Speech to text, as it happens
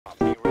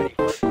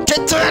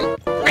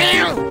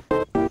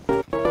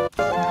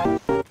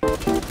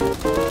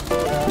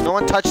No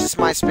one touches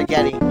my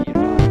spaghetti.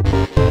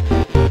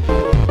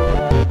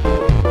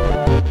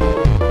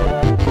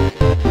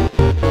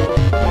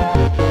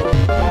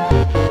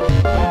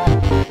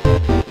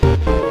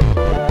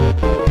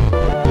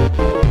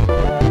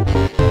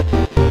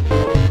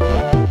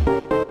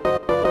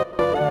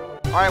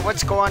 Alright,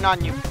 what's going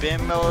on, you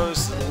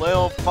bimbos?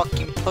 Little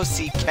fucking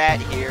pussy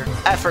cat here.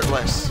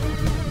 Effortless.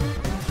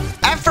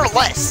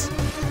 Effortless!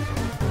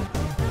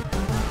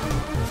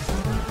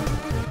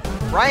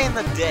 Right in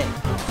the dick.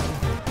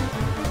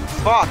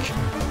 Fuck.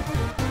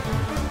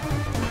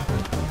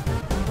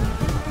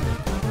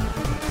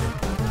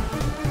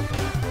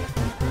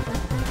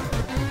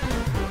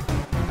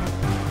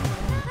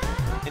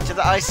 Into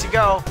the ice you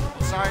go.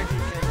 Sorry if you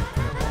can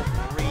hear a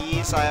little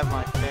breeze. I have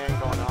my fan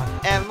going on.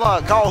 And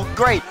look, oh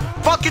great,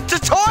 fucking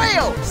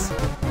tutorials!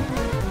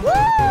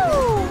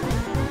 Woo!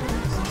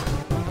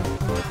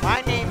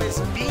 My name is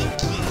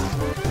Binky.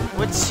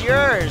 What's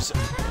yours?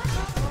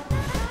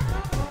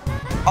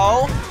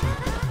 Oh?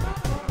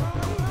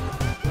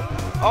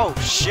 Oh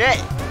shit!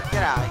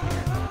 Get out of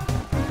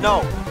here.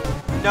 No.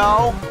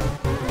 No.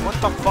 What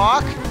the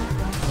fuck?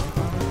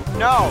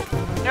 No.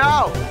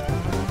 No.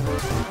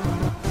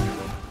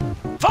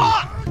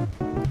 Fuck!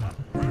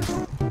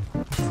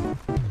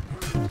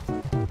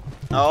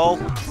 Oh.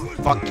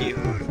 Fuck you.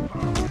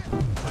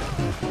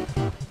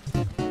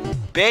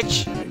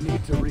 Bitch. I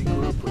need to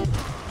regroup with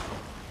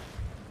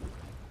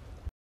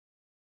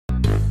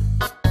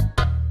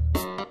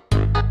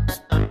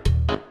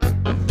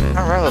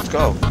Alright, let's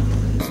go.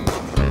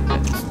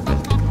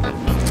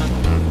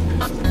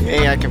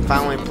 Hey, I can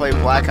finally play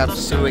Black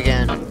Ops 2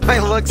 again. My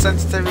look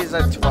sensitivity is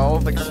at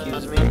 12,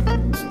 excuse me.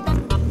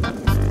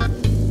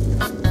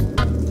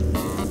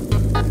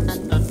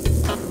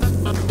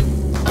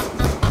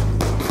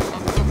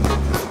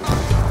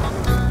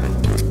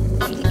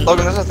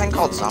 Logan, there's a thing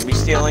called zombie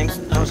stealing.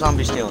 No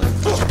zombie stealing.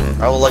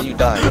 I will let you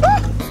die.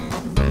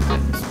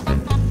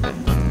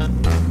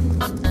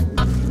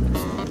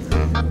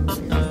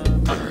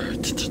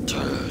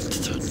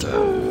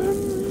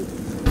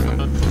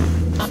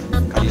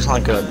 God, you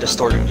sound like a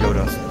distorted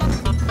Yoda.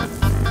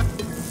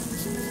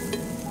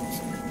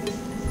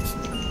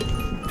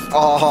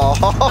 Oh,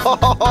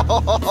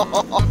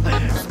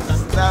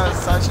 that was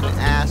such an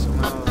ass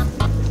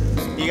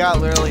move. He got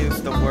literally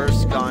the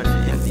worst gun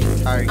in the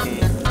entire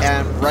game.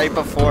 And right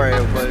before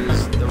it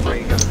was the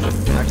ray gun.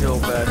 I feel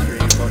bad for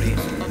you, buddy.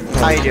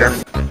 How you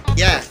doing?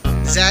 Yeah,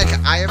 Zach,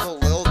 I have a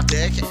little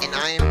dick, and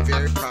I am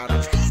very proud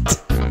of it.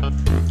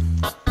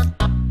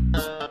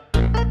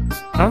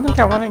 I don't think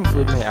I want to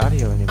include my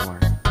audio anymore.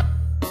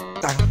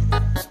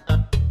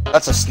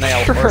 That's a snail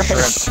or a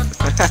shrimp.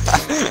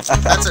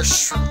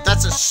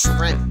 That's a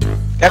shrimp.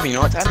 Gabby, you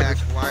know what time Zach,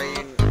 it is? why are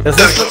you... Does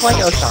this look like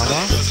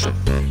Osama?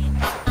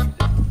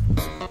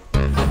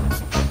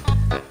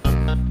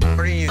 What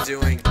are you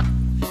doing?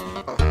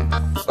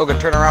 Oh. Logan,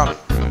 turn around.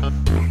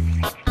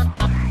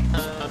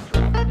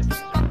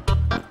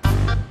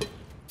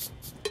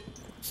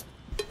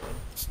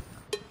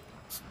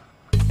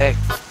 Hey.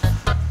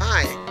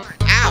 Hi.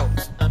 Ow.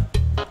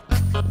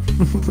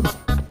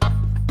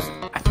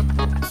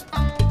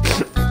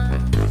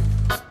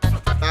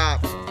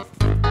 Stop.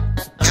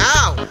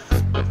 Ow.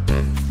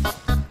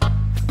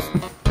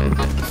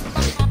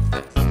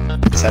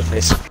 Sad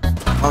face.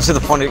 I don't see the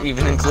point of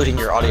even including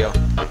your audio.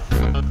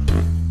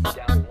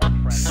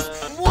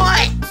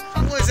 What?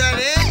 Was that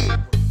it?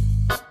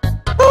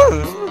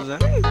 Oh, was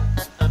that me?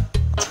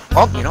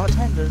 Well, you know what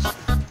time it is.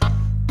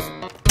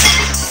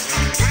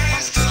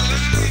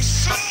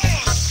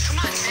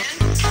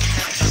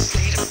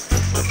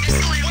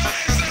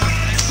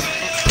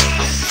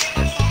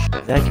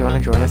 Zach, you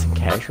want to join us in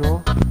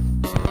casual?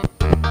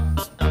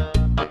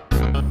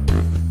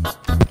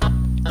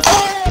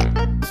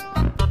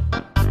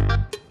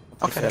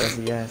 Okay. That was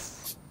a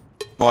yes.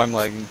 Oh, I'm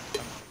lagging.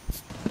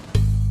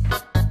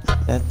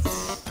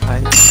 That's... I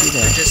didn't see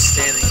You're that. just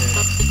standing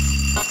there.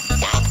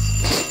 Well,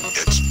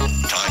 it's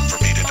time for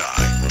me to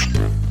die.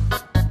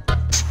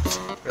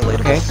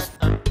 Relatable. Okay.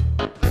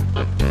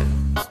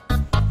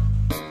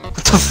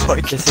 What the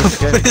fuck? This is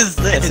good. What is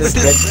this? This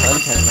is good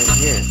content right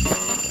here.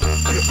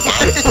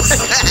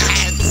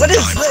 What is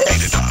Time for me to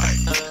this? die.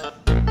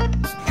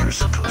 You're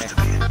supposed to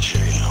be in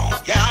jail.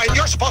 Yeah, and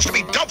you're supposed to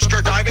be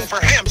dumpster diving for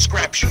ham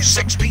scraps, you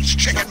six-piece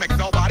chicken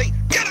McNobody.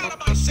 Get out of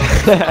my city!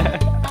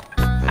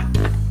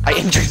 I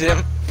injured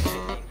him.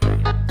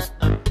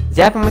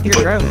 Zap him with your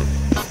drone. I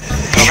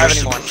don't have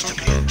any more. Supposed to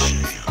be in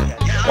jail.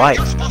 Yeah, Why?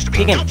 you're supposed to be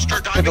Peek in dumpster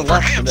to the diving for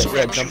left ham so that,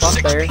 yeah, scraps, jump you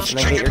up there and six-piece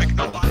then get chicken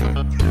your...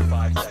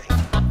 McNobody.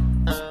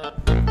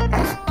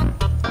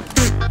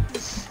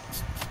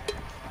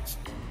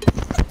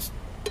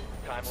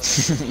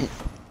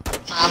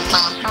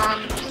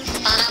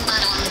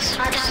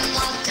 Hardon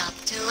walked up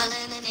to a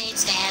lemonade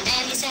stand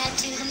and he said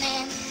to the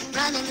man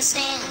running the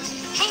stand,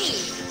 "Hey,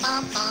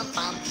 bum bum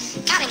bum,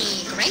 got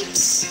any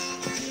grapes?"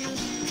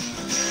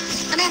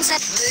 The man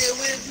said, "Play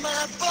with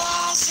my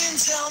balls and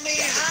tell me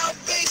how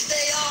big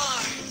they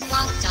are."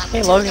 Walked up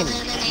Hey, to Logan. the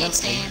lemonade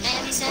stand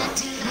and he said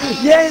to the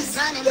man Yes!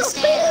 running the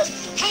stand,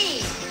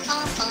 "Hey,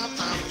 bum bum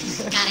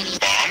Got any?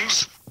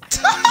 Bombs?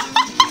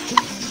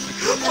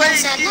 Wait,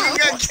 said you no.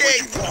 got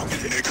kicked. Walking,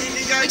 nigga. You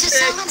We got just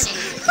sell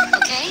kicked. lemonade,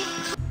 okay?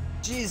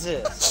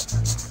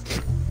 Jesus.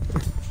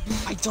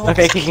 I don't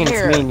Okay, kicking it's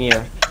care. me and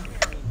you.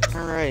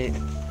 Alright.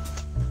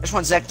 I just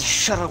want Zach to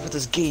shut up with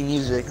his gay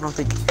music. I don't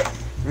think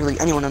really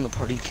anyone in the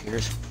party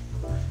cares.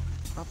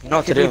 You know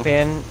what to Could be do.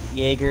 Van,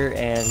 Jaeger,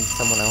 and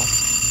someone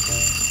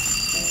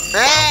else.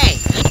 Hey!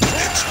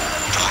 It's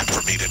time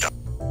for me to die.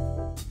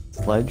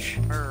 Sledge.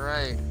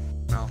 Alright.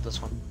 No, this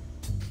one.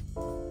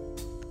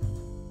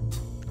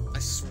 I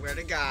swear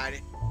to God.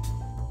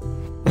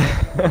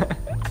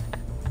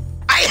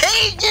 I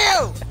hate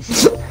you!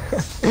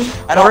 We're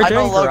I know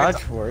doing Logan's.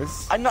 Garage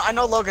Wars. I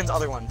know Logan's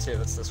other one too.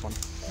 It's this one.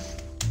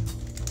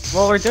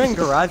 Well, we're doing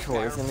Garage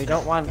Wars, and we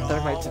don't want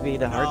Thermite to be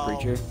the hard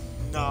breacher.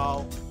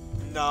 No.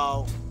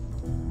 No.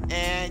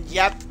 And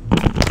yep.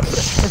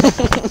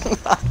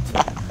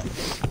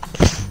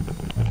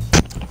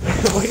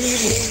 What do you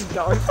mean,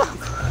 donkey?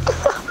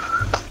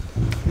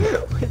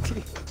 What do you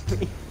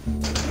mean?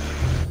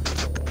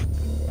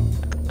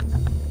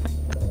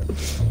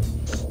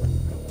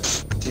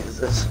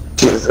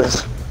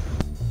 Jesus.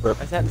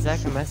 I sent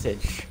Zach a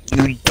message.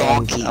 You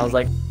donkey. I was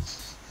like...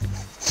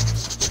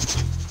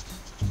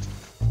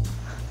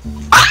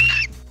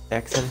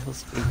 Zach said he'll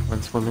speak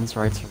once women's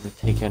rights are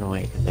taken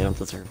away, because they don't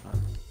deserve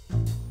them.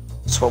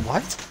 So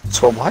what?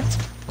 So what?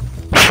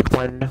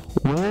 When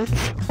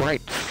women's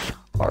rights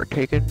are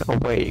taken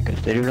away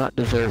because they do not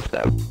deserve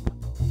them.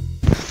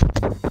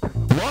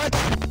 What?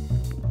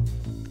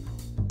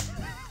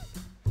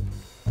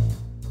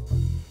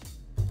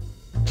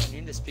 You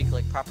need to speak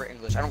like proper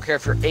English. I don't care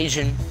if you're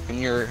Asian and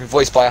you're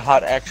voiced by a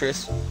hot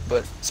actress,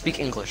 but speak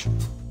English.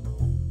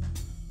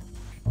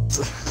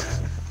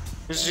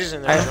 Who's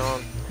using that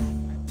on?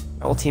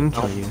 I will team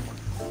kill you.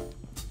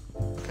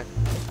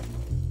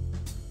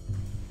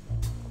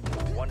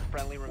 One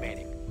friendly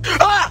remaining.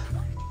 Ah!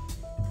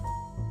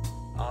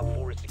 Op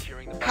 4 is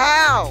securing the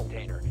How?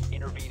 container.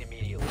 Intervene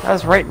immediately. I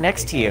was right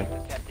next to you.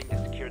 Attempting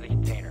to secure the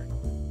container.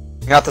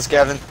 You got this,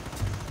 Gavin.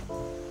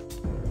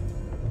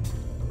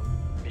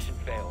 Mission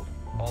failed.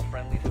 All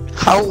friendlies have been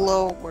How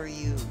low were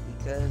you?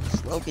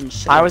 Because Logan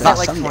should I was have at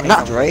like some 20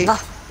 damage, something. right?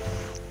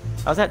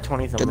 I was at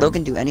 20 something. Did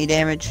Logan do any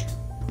damage?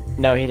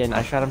 No, he didn't.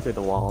 I shot him through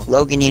the wall.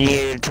 Logan, you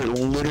needed to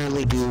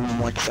literally do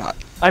one shot.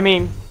 I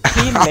mean,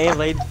 he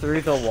meleeed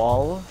through the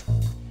wall,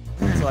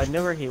 so I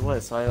knew where he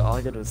was, so all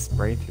I did was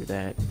spray through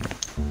that.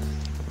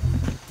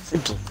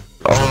 Simple.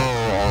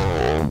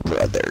 Oh,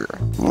 brother.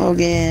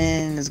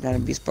 Logan is gonna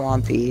be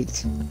spawn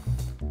peaked.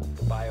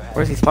 the biohazard.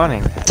 Where's he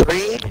spawning?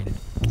 3,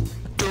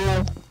 2,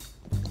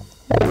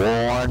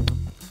 1.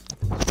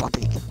 Spawn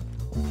peak.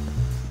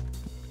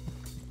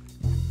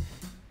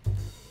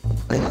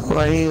 Who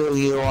are you?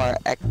 You are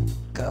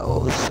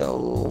Echo,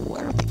 so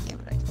I don't think you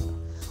have an Echo.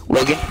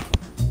 Logan,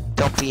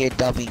 don't be a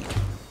dummy.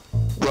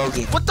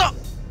 Logan, What the?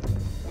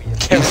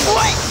 you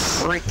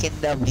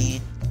freaking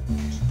dummy.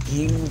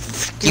 You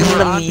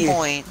were on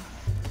point,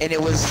 and it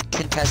was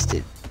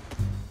contested.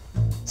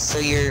 So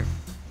your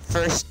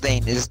first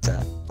thing is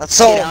to let's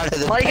So get out of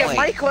the point.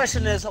 my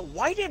question is,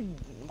 why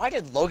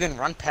did Logan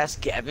run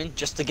past Gavin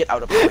just to get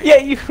out of point? Yeah,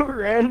 you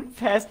ran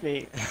past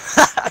me.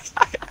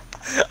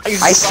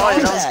 I saw it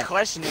and I that. was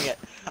questioning it.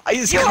 I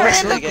was You were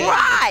in the questioning it.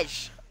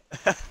 garage!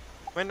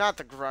 Wait, not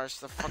the garage,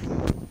 the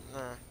fucking...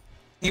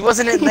 He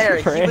wasn't in there.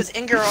 He Ran. was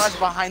in garage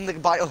behind the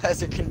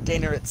biohazard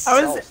container I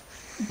itself. was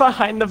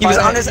behind the He was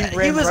on his he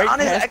ran right right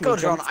past echo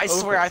me, drone. jumped I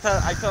swear, over.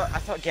 I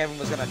thought Gavin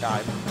was gonna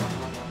die.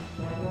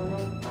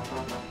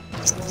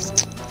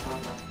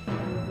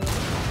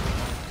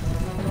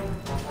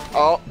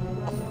 Oh,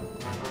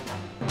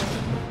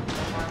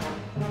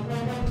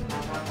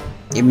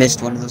 You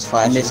missed one of those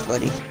flashes. Missed,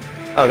 buddy.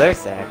 Oh, there's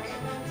Zach.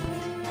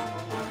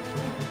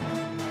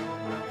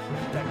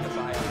 Protect the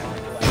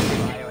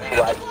biohazard.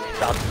 what?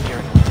 Stop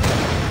securing.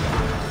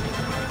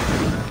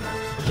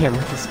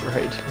 Camera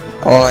destroyed.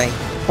 Oi, I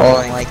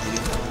don't like you. I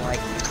don't like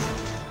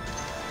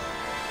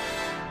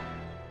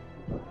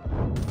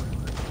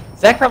you.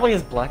 Zach probably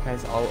has black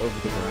eyes all over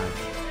the garage.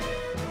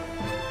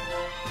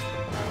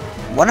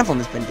 One of them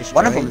has been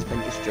destroyed.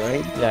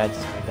 Yeah, I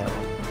just made that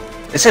one.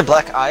 They say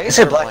black eyes. They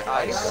say black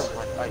eyes.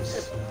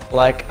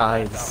 Black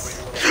eyes.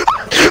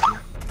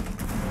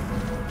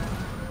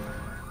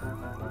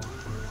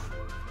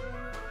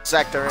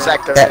 Sector.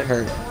 That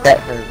hurt. That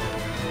hurt.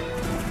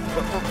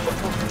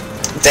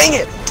 Dang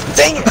it!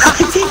 Dang it!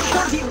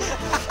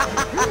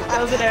 That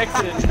was an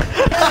accident.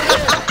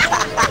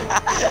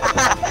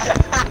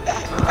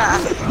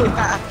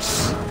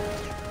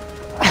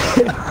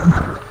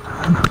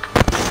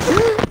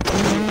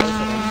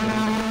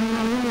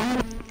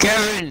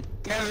 Kevin,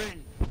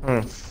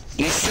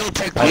 you still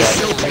take my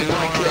kill.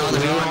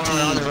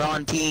 You're on the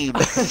wrong team.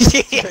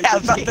 Yeah, I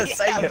was about to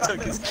say you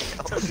took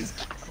his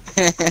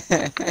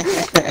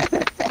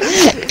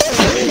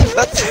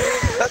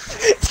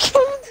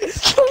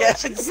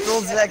Gavin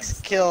stole Zach's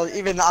kill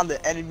even on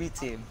the enemy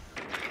team.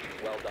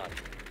 Well done.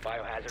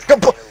 Biohazard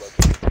Come on. container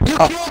located. You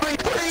killed me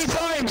 3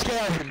 times,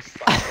 Kevin.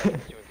 To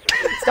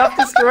insert. stop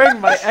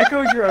destroying my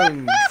echo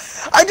drones.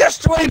 I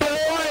destroyed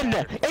One!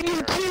 And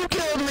you two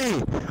killed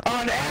me!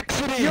 On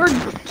accident! You're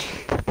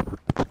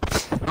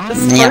the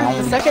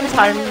second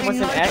time was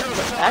an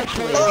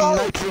actually. Nitro fell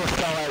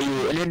at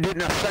you, and it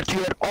didn't affect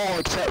you at all,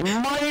 except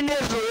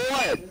minus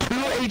what? 2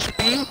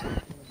 HP?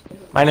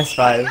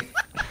 -5.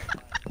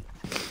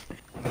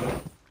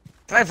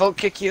 Can I vote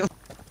kick you?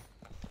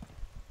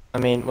 I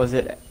mean, was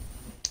it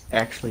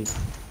actually?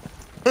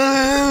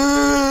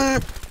 Down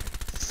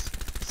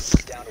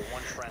to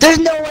one friend. There's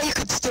no way you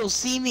could still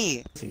see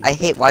me! I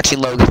hate watching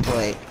Logan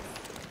play.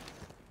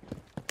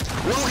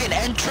 Logan,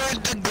 enter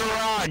the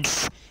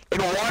garage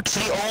and watch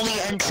the only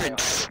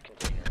entrance.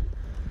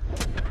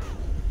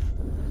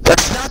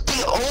 That's not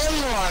the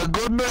only one,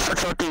 goodness,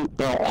 that's not the...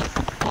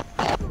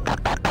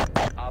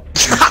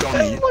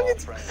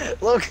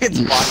 Logan's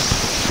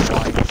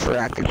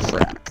Frack.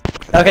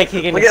 Okay,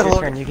 Keegan, Look it's at your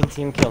Logan. turn. You can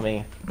team kill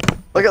me.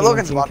 Look at Keegan,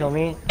 Logan's team body. kill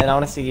me, and I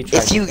want to see you try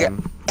If to you kill get...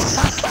 him.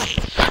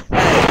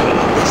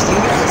 If you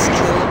guys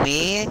kill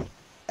me,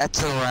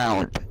 that's a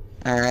round,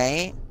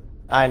 alright?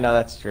 I know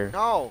that's true.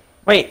 No.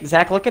 Wait,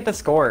 Zach, look at the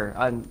score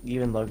on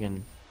you and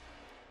Logan.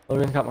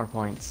 Logan's got more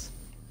points.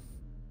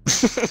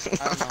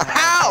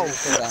 Ow!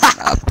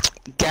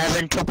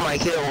 Gavin took my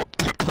kill.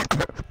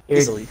 Here,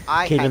 Easily.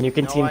 I Keegan, have you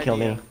can no team kill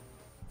idea. me.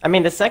 I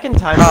mean, the second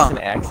time Huh. was an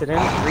accident.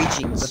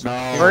 Reaching.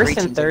 First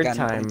and third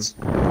time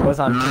was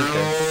on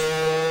purpose.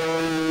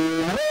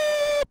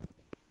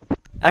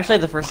 Actually,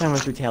 the first time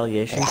was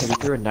retaliation because he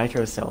threw a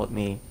nitro cell at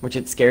me, which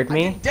it scared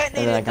me, and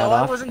Detonate then I it, got though. I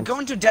off. wasn't and-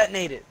 going to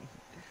detonate it.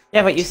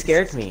 Yeah, but you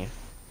scared me.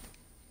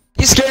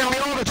 You scare me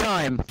all the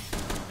time.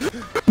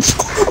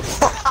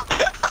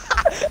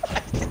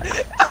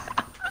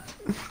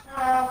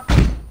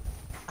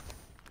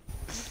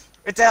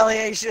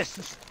 Retaliation.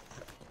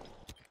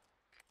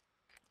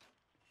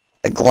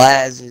 The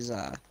glass is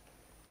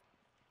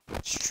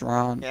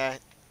strong. Yeah.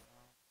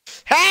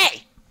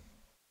 Hey!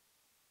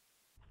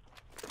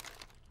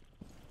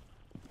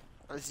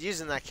 I was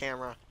using that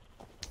camera.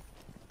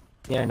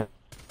 Yeah, I know.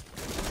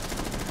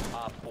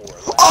 Op 4,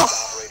 last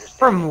operator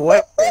From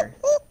where?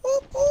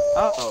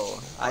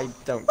 Oh, I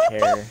don't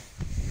care.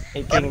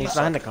 Hey, Keegan, he's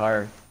behind the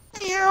car.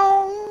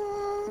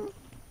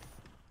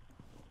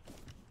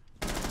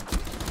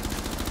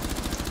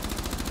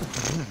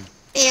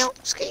 Ew,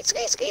 skate,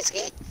 skate, skate,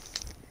 skate.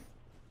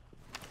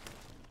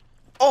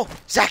 Oh,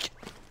 Zach!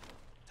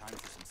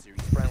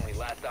 friendly,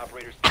 last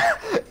operator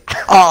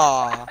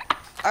Aw.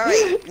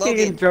 Alright, Keegan,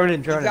 Logan, drone in,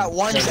 you drone in. got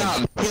one drone in. shot.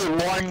 Hit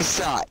one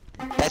shot.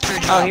 That's your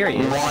job. Oh, here he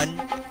is. One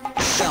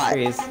shot.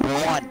 Here he is.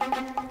 One.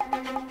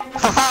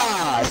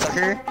 Haha,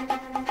 sucker.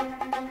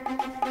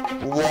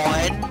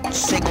 One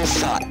single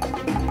shot.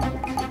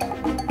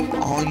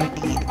 All you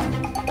need.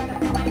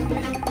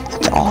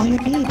 That's all you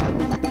need.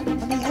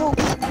 Let me help.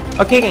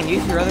 Oh, Keegan,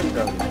 use your other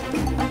drone.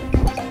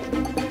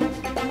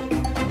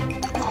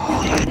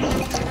 All you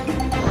need.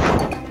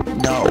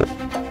 No.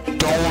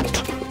 Don't.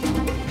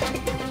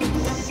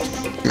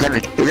 You're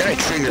gonna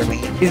trigger me.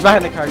 He's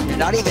behind the car. You're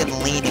not even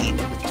leaning.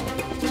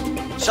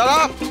 Shut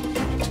up!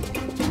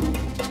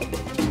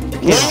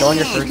 Keegan, go on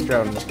your first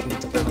drone. It's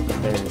up the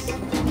stairs. Oh,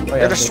 yeah,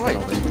 They're I'm taking destroyed.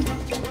 over.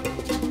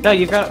 No,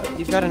 you've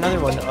got another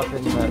one up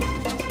in the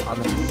on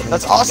the.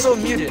 That's also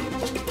muted.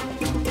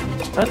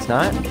 No, it's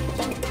not.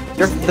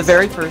 You're the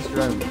very first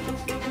drone.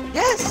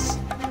 Yes.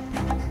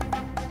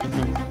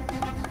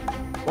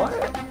 What?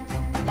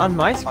 On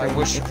my screen,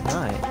 wish- it's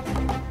not.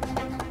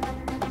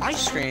 My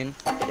screen.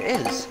 It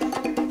is.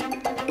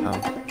 Oh,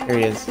 here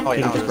he is. Oh, yeah,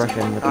 Keegan no, just it rushed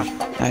in with the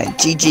Alright,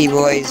 GG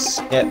boys.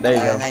 Yeah, there you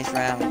go. Nice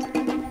round.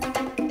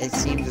 It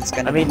seems it's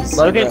gonna I mean, be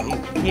Logan,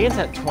 zero. Keegan's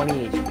at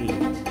 20 HP.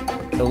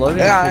 So Logan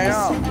Yeah, could I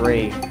just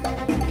spray. He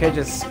could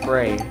just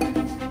spray. Yeah,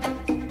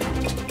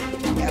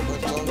 but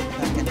Logan's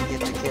not gonna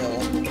get the kill.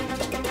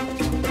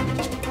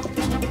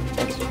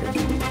 That's true.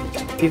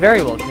 He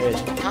very well could.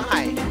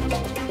 Hi.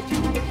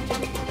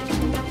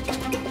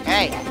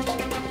 Hey.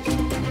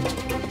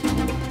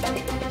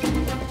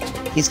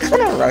 He's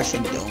kind of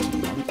rushing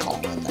Dome. I'm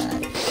calling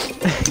that.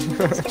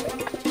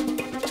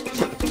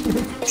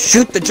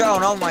 Shoot the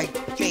drone on my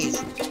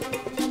face.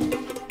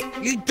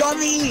 You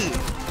dummy!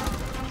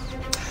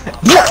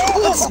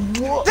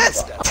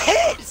 That's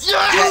tits,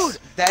 Yes, dude.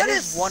 that is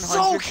is so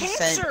 100%.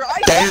 cancer.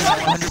 I That is tried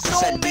it 100%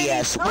 so many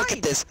BS. Look times.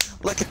 at this.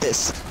 Look at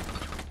this.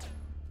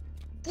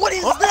 What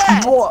is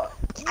that? What?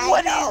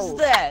 What is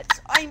that?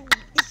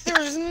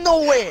 There's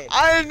no way.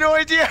 I had no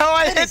idea how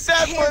I That hit is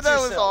that, but that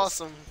cancer was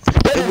cells. awesome.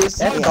 It was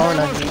That's yeah, going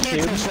on it was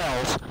YouTube. cancer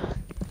cells.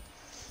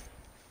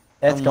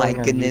 That's Oh my going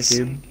on goodness.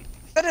 YouTube.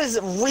 That is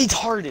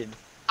retarded.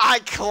 I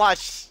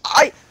clutched.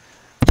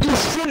 You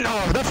shouldn't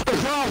have. That's the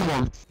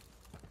problem.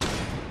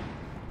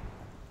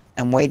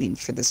 I'm waiting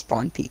for the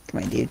spawn peak,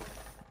 my dude.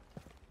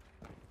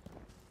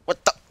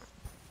 What the?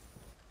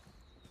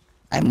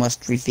 I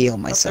must reveal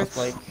myself.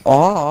 Blake.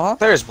 Aw.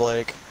 There's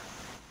Blake.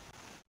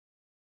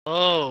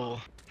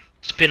 Oh,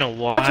 it's been a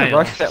while to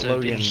rush that since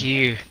I've been Logan.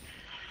 here.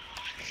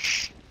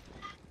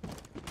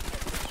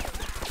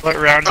 What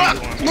round are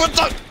you on? What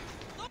the?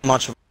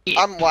 Much.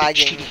 I'm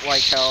lagging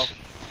like hell.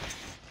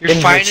 Your In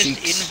her finest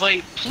cheeks.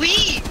 invite,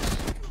 please!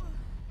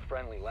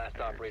 Friendly, last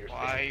operator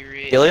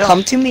Pirate. Helio?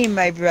 Come to me,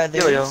 my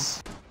brothers. Helio.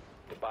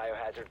 The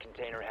biohazard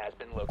container has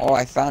been located. Oh,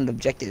 I found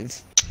objective.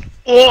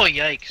 Oh,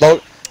 yikes.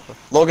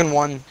 Logan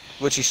won,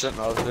 which he shouldn't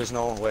have. There's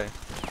no way.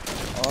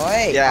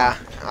 Oi! Yeah.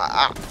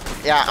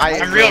 Yeah, I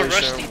I'm real really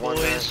rusty, should've won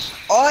that. boys.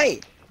 Oi!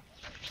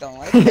 Don't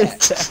like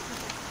that.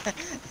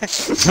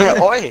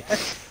 Oi!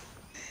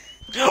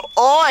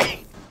 Oi!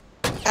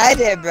 Hi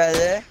there,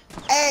 brother.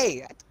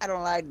 Hey! I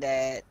don't like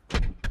that.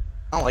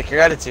 I don't like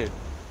your attitude.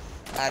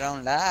 I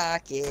don't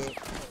like it.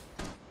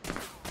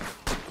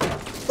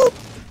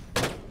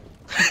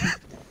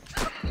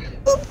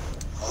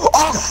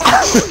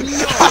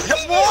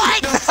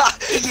 What?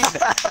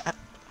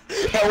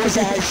 That was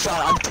a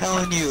headshot, I'm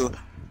telling you.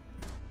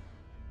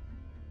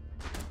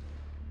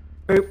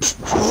 Oops.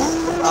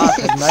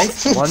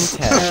 Nice one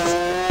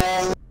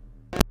tap.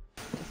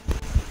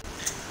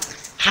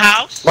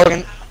 House?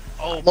 Logan,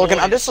 Oh, Logan,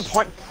 I'm boys.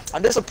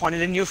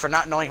 disappointed in you for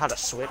not knowing how to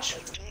switch.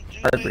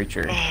 Hard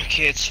breacher.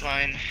 Okay, it's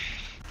fine.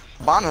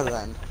 Bana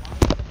then.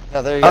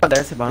 Yeah, there you go. Oh,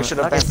 there's a bonus. We should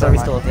have Okay, banned so we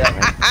that still line. have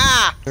that.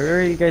 Ah! Where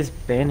are you guys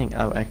banning?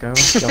 Oh, Echo.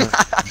 Don't-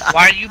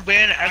 Why are you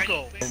banning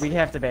Echo? we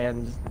have to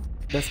ban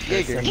this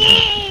Jaeger.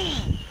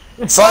 person.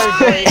 Sorry,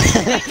 boy.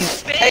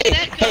 Ban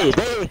Echo!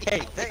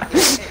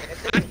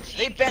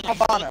 They banned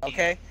Habana,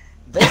 okay?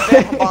 They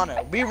banned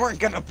Habana. We weren't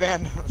gonna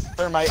ban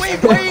Thermite. Wait,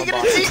 and where are you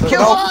Habana. gonna team So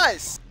kill no-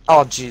 us?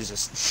 Oh,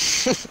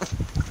 Jesus.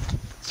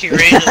 Get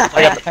ready to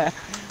play.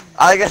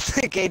 I got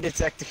the gay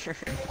detector.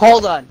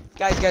 Hold on.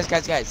 Guys.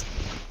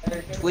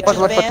 Twitch is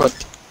banned,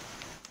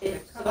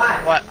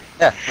 What?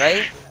 Yeah.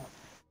 right?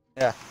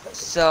 Yeah.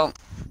 So,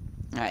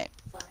 alright.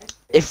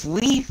 If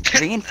we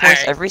reinforce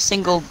Alright. every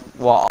single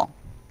wall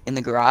in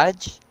the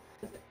garage,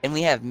 and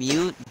we have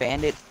mute,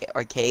 bandit,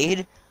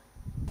 arcade,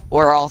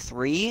 or all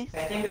three, I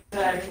think it's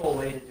the actual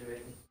way to do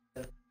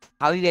it.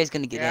 how are you guys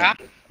gonna get Yeah?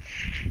 in?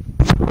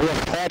 We have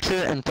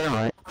Thatcher and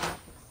Thermite.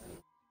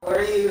 What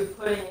are you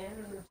putting in?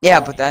 Yeah,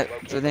 but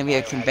then we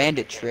have some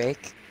bandit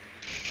trick.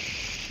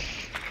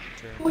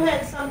 Who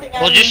had something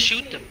Well, just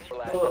shoot them.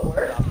 Will it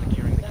work? Stop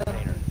securing the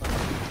container.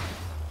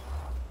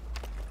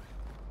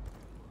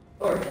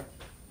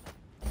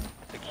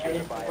 Secure the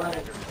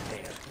biohazard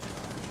container.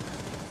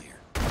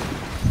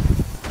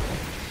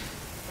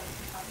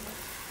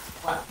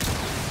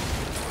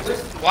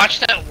 Watch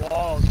that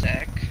wall,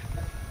 Zach.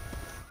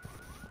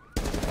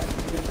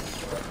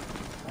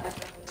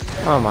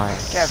 Oh my.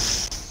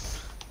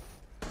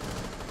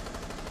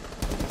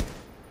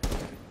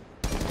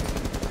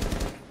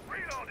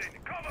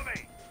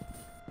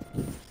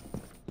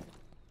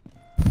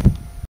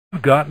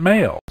 Got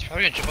mail.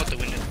 Probably gonna jump out the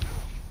window.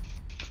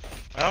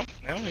 Well,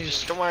 no, he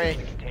just. Don't worry.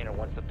 Container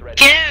once the threat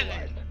Get is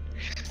it!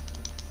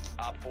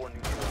 Op 4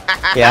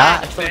 neutralized. Yeah,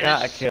 I still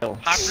got a kill.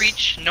 Hot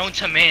reach, known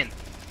to man.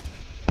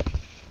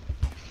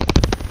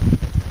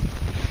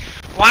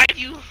 Why did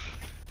you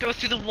go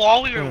through the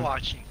wall we were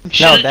watching? You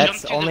should've that's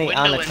jumped through only the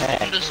on window and attack.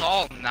 filmed us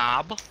all,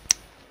 knob.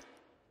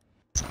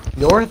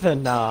 You're the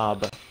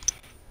knob.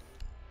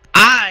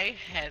 I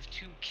have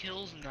 2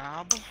 kills,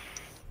 knob.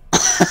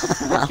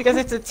 That's because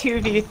it's a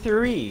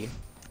 2v3.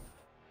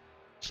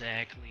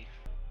 Exactly.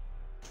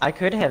 I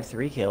could have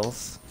 3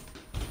 kills,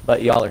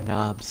 but y'all are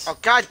knobs. Oh,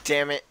 god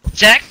damn it.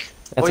 Zach,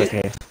 That's Well,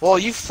 okay. Well,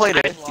 you've played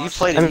it. I've lost. You've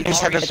played I it. mean, You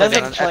just haven't it played it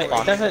doesn't on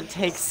Xbox. it doesn't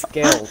take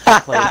skill to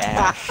play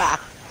Ash.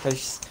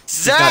 Cause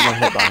she's got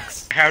no Zach!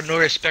 hitbox. I have no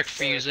respect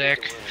for you, Zach.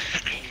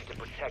 To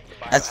protect the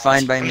That's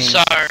fine by I'm me.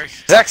 sorry.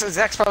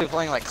 Zach's probably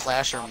playing like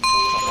Clash or something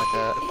like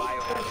that.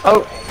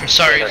 Oh, I'm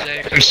sorry,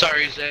 Zach. I'm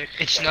sorry, Zach.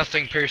 It's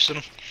nothing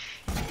personal.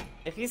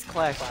 if he's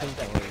Clash, don't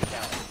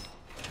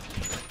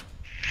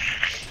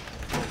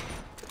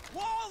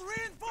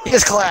He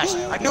is Clash.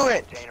 I knew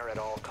it. container at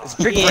all It's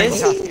costs. big He brain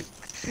is? talking.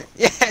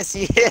 Yes,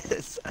 he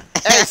is.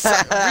 Hey,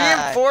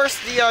 reinforce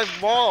the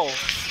wall.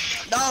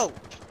 No.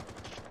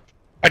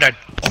 I died.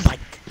 Oh my!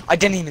 I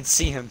didn't even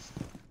see him.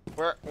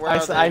 Where I,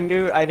 are I they?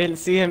 knew I didn't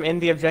see him in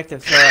the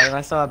objective, so and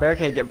I saw a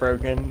barricade get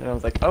broken, and I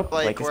was like, oh, Like,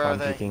 Blake is where are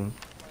spawn they? peeking.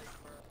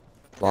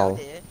 Lol.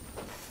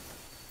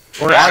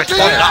 We're Yeah, out. it's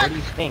Yeah. What do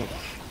you think?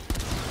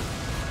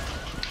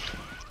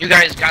 You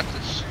guys got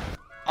this.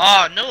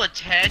 Oh, no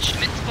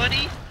attachments,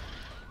 buddy?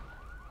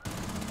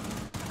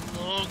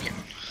 Logan.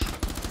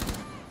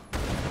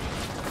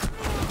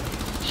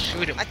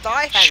 Shoot him. I thought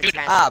I had Shoot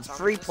him. Ah, attachments on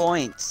 3 this.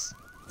 points.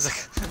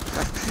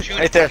 Shoot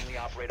Right there. Friendly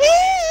operator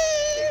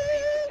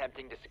standing.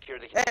 Attempting to secure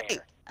the Hey,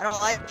 container. I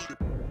don't like you.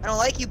 I don't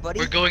like you, buddy.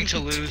 We're going to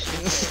lose.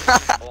 All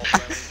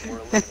friendlies were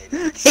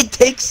eliminated. It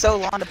takes so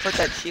long to put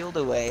that shield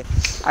away.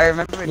 I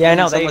remember it Yeah, I being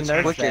know, so they much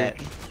nerfed quicker. that.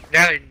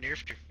 Yeah, they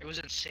nerfed her. It was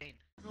insane.